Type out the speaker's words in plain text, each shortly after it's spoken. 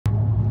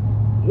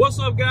What's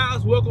up,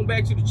 guys? Welcome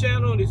back to the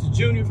channel. This is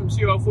Junior from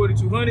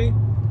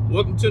CR4200.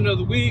 Welcome to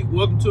another week.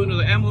 Welcome to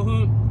another ammo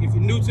hunt. If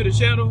you're new to the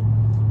channel,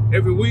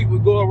 every week we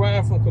go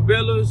around from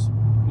Cabela's,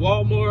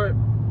 Walmart,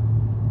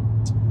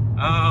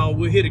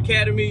 we'll hit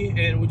Academy,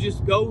 and we'll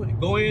just go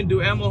in,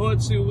 do ammo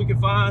hunts, see what we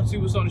can find, see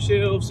what's on the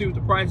shelves, see what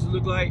the prices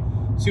look like,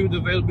 see what the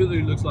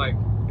availability looks like.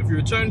 If you're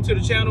returning to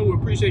the channel, we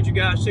appreciate you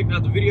guys checking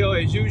out the video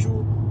as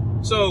usual.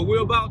 So we're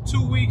about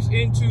 2 weeks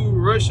into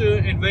Russia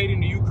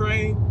invading the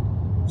Ukraine.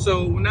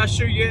 So we're not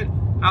sure yet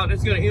how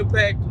that's going to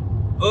impact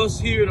us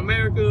here in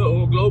America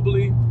or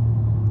globally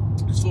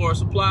as far as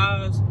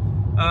supplies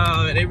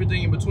and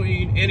everything in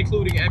between, and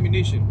including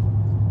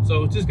ammunition.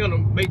 So it's just going to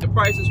make the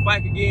prices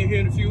spike again here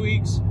in a few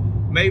weeks.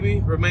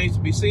 Maybe, remains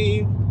to be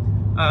seen.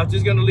 It's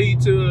just going to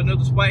lead to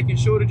another spike in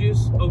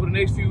shortages over the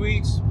next few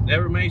weeks.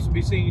 That remains to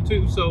be seen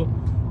too. So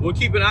we'll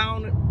keep an eye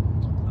on it.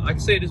 Like I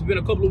said, it's been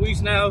a couple of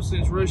weeks now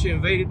since Russia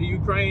invaded the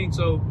Ukraine.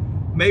 So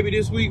maybe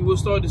this week we'll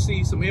start to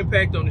see some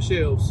impact on the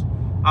shelves.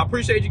 I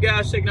appreciate you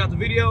guys checking out the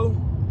video.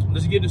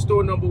 Let's get to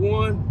store number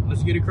one.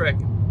 Let's get it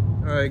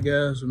cracking. All right,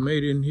 guys, we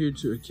made it in here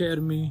to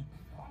Academy.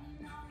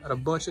 Got a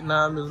bunch of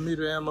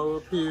 9mm ammo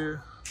up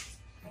here.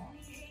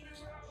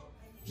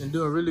 Been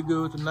doing really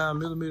good with the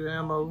 9mm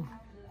ammo.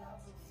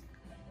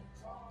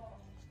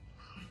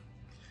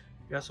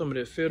 Got some of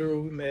that Federal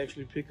we may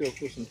actually pick up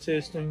for some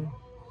testing.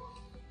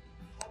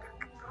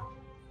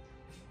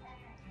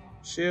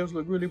 Shelves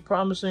look really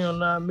promising on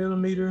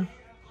 9mm.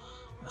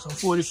 Got some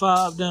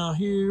 45 down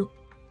here.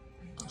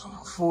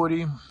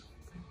 40,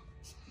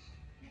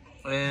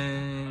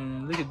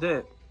 and look at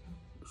that,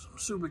 some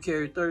Super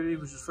Carry 30,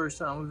 which is the first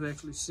time we've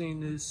actually seen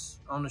this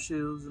on the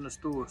shelves in the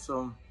store,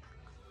 so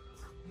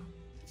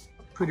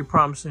pretty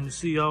promising to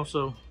see.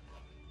 Also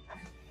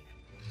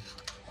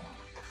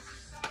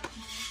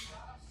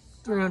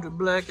 300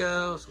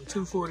 Blackout, some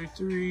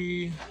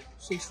 243,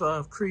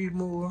 6.5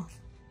 Creedmoor,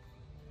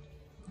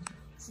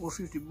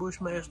 450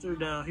 Bushmaster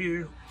down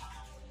here,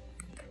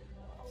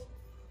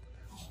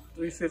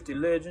 350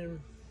 Legend.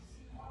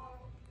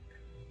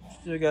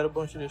 Still got a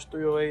bunch of this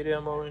 308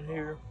 ammo in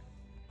here.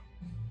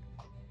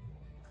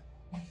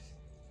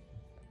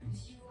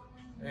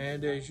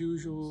 And as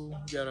usual,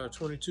 we got our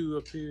 22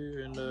 up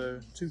here and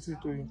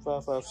 223 and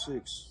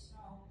 5.56.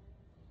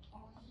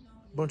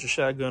 Bunch of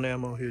shotgun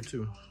ammo here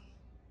too.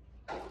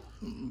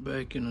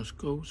 Back in the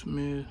scope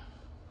smith.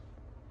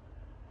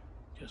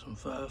 Got some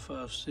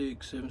 5.56,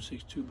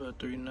 7.62 x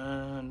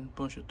 39,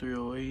 bunch of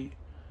 308.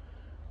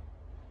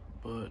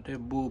 But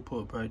that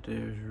bullpup right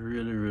there is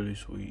really, really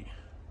sweet.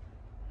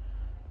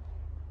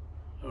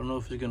 I don't know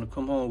if it's gonna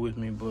come home with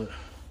me, but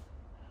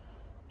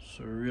it's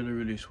a really,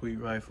 really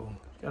sweet rifle.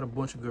 Got a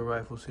bunch of good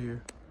rifles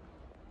here.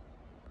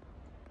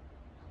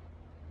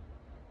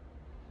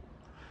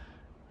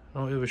 I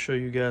don't ever show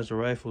you guys the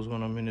rifles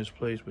when I'm in this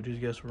place, but these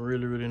got some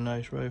really, really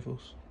nice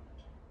rifles.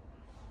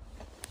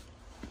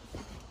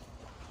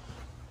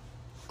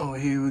 Over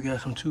here we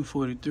got some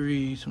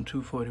 243, some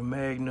 240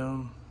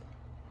 Magnum,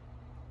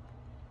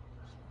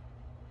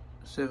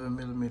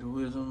 7mm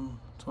Wisdom,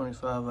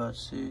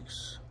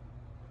 25-06.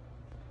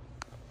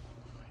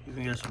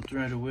 Even got some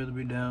 300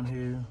 Weatherby down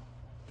here,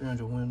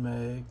 300 Win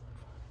Mag.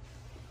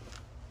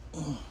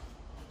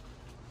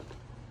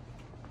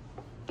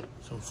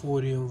 Some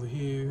 40 over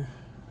here,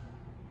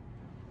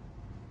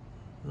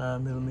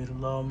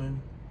 9mm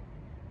Lawman,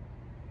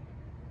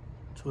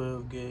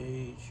 12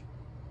 gauge,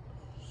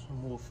 some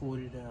more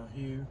 40 down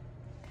here.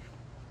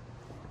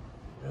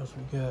 What else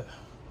we got?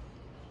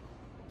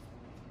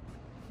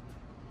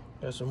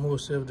 Got some more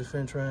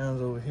self-defense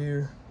rounds over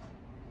here.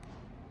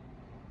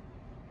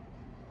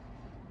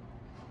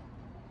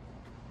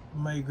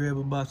 Might grab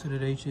a box of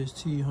that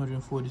HST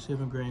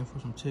 147 grain for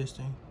some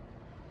testing.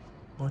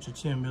 Bunch of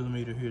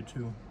 10mm here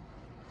too.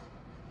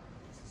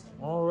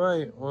 All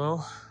right,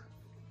 well,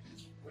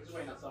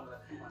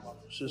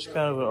 it's just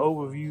kind of an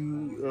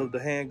overview of the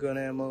handgun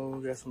ammo.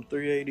 Got some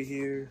 380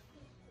 here,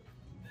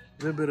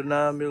 a little bit of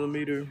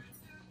 9mm.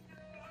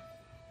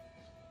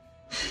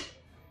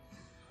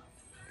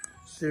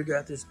 Still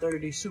got this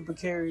 30 Super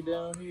Carry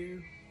down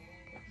here.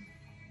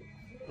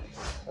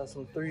 Got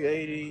some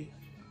 380.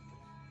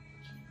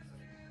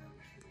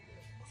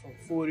 Some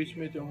 40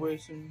 Smith &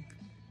 Wesson.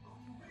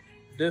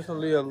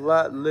 Definitely a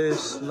lot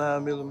less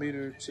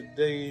 9mm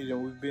today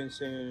than we've been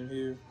seeing in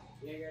here.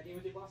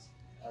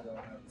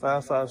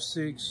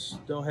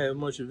 5.56, don't have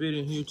much of it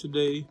in here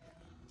today.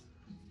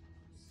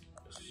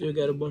 Still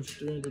got a bunch of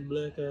 300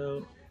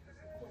 Blackout.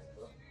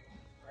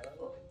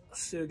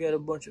 Still got a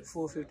bunch of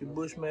 450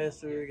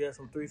 Bushmaster. Got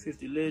some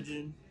 350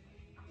 Legend.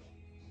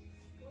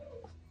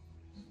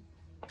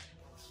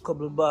 A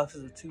couple of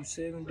boxes of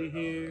 270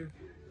 here.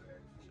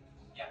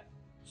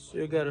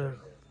 Still got a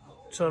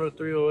ton of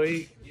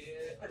 308.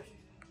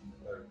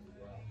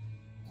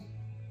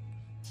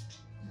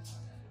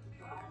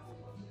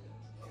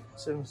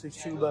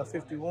 .762 x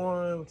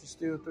 51, which is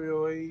still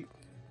 308.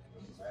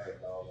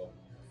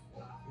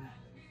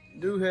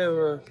 Do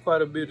have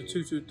quite a bit of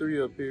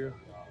 223 up here.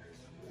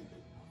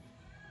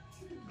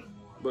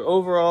 But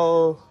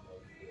overall,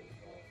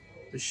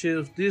 The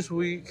shelves this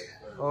week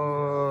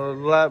are a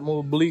lot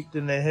more bleak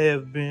than they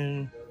have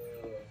been,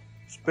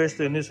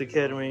 especially in this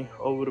academy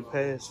over the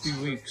past few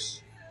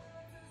weeks.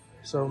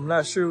 So I'm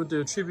not sure what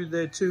to attribute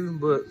that to,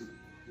 but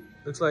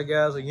looks like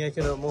guys are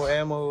yanking up more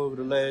ammo over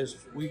the last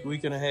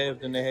week and a half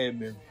than they have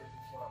been.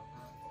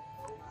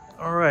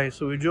 All right,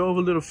 so we drove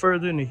a little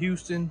further into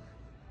Houston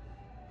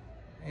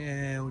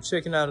and we're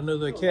checking out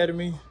another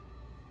academy.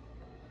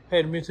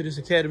 Hadn't been to this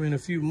academy in a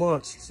few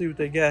months. See what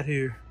they got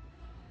here.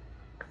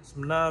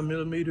 Some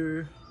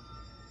 9mm,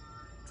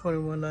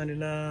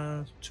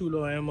 $21.99,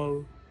 Tulo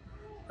ammo.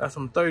 Got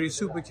some 30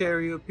 super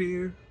carry up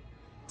here,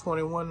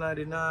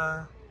 $21.99.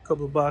 A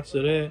couple of boxes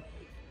of that.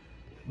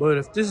 But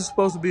if this is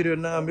supposed to be their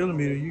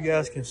 9mm, you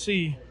guys can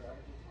see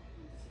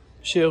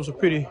the shelves are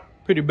pretty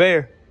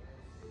bare.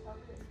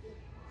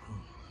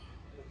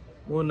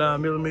 More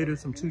 9mm,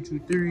 some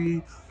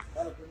 223,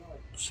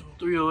 some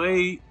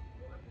 308,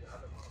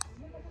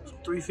 some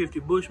 350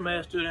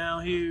 Bushmaster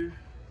down here.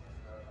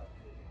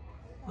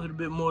 A little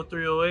bit more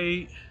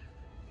 308,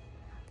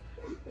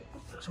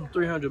 some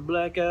 300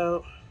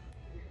 Blackout,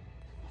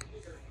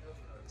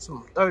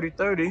 some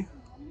 30-30,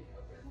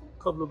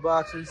 couple of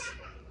boxes.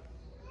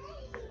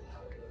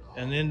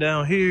 And then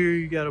down here,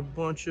 you got a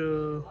bunch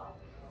of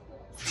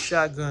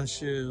shotgun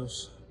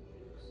shells.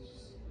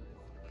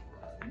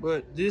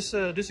 But this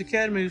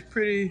academy is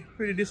pretty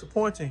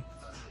disappointing.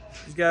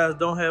 These guys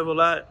don't have a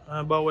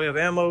lot by way of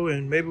ammo,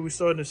 and maybe we're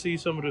starting to see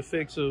some of the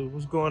effects of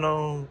what's going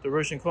on with the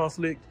Russian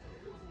conflict,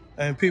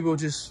 and people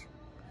just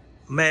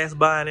mass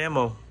buying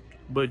ammo.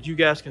 But you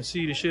guys can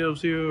see the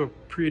shelves here are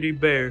pretty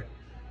bare.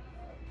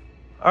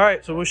 All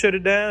right, so we'll shut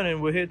it down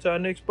and we'll head to our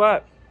next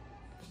spot.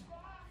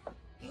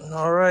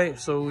 All right,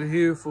 so we're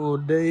here for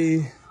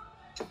day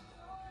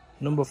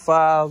number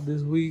 5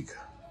 this week.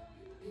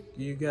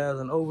 Give you guys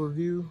an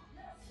overview.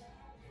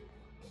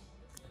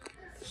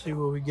 See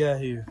what we got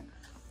here.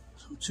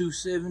 Some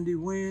 270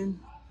 Win,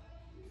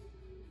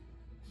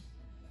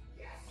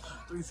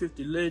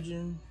 350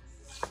 Legend,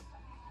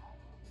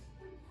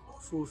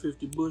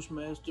 450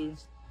 Bushmaster,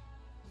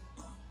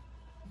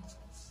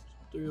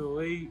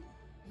 308.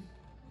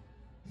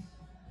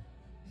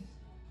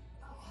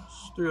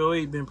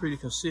 308 been pretty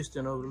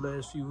consistent over the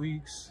last few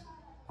weeks.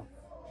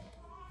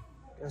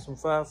 Got some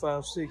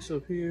 5.56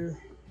 up here,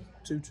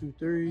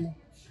 223.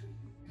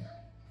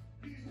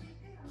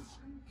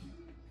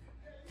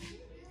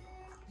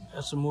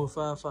 Got some more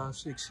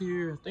 5.56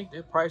 here. I think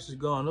that price has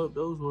gone up.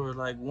 Those were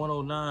like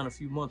 109 a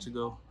few months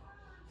ago.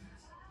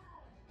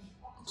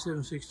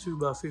 7.62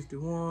 by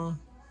 51.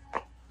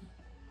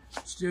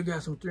 Still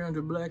got some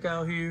 300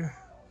 Blackout here.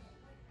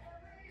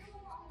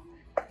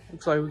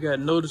 Looks like we got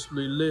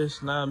noticeably less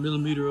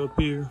 9mm up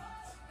here.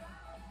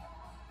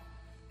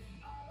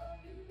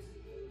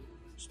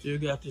 Still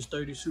got this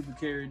 30 super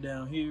carry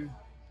down here.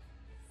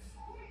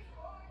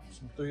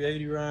 Some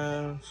 380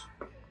 rounds.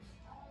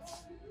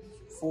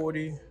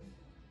 40.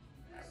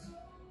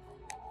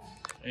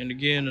 And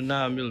again, the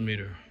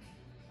 9mm.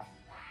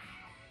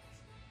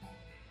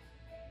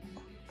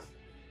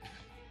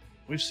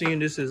 We've seen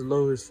this as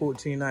low as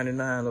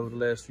 $14.99 over the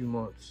last few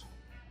months.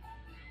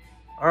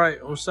 All right,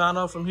 we'll sign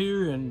off from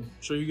here and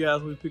show you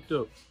guys what we picked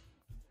up.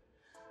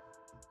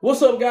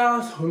 What's up,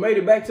 guys? We made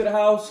it back to the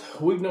house.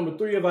 Week number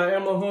 3 of our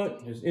ammo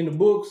hunt is in the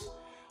books.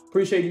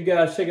 Appreciate you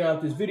guys checking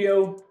out this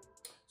video.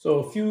 So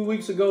a few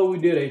weeks ago, we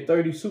did a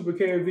 30 super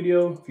carry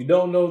video. If you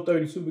don't know,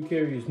 30 super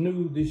carry is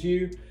new this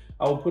year.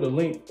 I will put a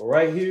link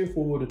right here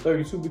for the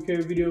 30 super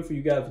carry video for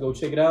you guys to go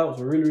check it out.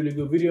 It's a really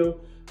good video.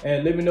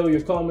 And let me know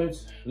your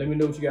comments. Let me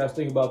know what you guys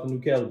think about the new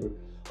caliber.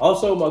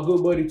 Also, my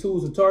good buddy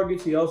Tools and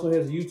Targets, he also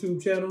has a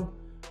YouTube channel.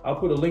 I'll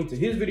put a link to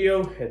his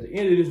video at the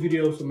end of this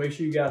video, so make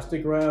sure you guys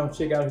stick around,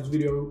 check out his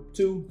video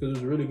too, because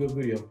it's a really good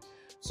video.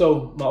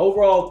 So my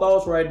overall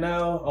thoughts right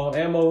now on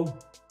ammo,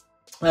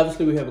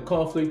 obviously we have a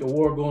conflict, a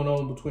war going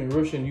on between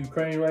Russia and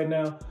Ukraine right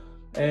now.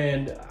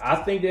 And I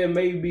think that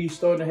may be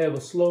starting to have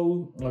a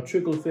slow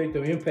trickle effect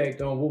or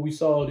impact on what we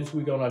saw this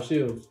week on our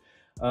shelves.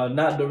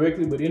 Not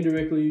directly, but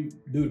indirectly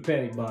due to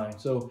panic buying.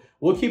 So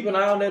we'll keep an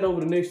eye on that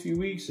over the next few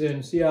weeks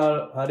and see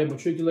how that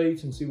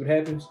matriculates and see what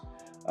happens.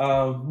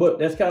 But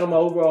that's kind of my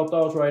overall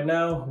thoughts right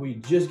now. We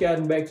just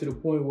gotten back to the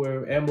point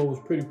where ammo was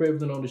pretty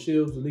prevalent on the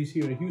shelves, at least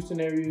here in the Houston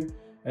area.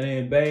 And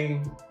then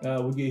bang,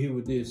 we get hit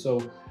with this.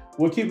 So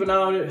we'll keep an eye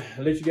on it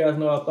and let you guys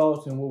know our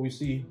thoughts and what we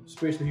see,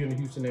 especially here in the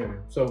Houston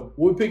area. So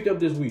what we picked up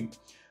this week,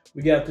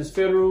 we got this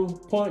Federal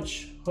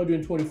Punch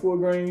 124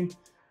 grain.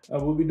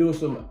 We'll be doing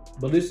some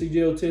ballistic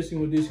gel testing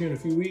with this here in a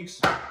few weeks.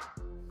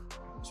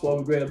 That's why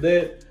we grabbed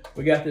that.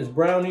 We got this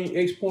Brownie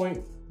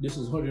X-Point. This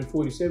is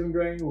 147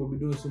 grain. We'll be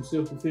doing some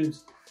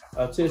self-defense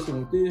testing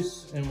with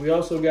this. And we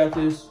also got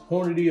this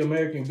Hornady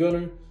American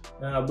Gunner.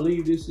 And I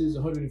believe this is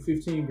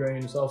 115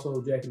 grain. It's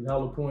also a jacketed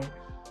hollow point.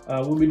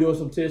 We'll be doing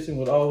some testing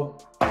with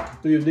all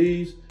 3 of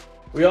these.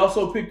 We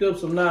also picked up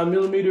some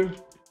 9mm.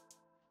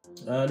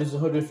 This is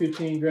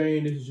 115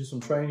 grain. This is just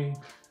some training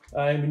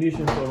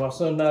ammunition for my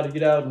son and I to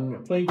get out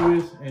and plink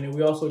with. And then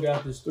we also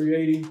got this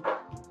 380.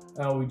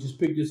 We just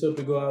picked this up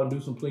to go out and do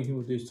some plinking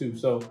with this too.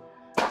 So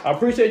I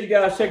appreciate you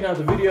guys checking out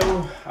the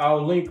video.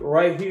 I'll link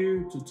right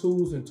here to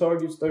Tools and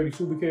Targets 30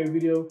 super carry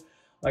video.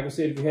 Like I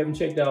said, if you haven't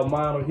checked out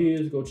mine or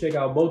his, go check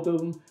out both of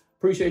them.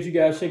 Appreciate you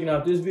guys checking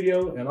out this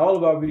video and all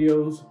of our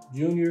videos.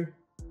 Junior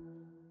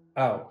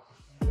out.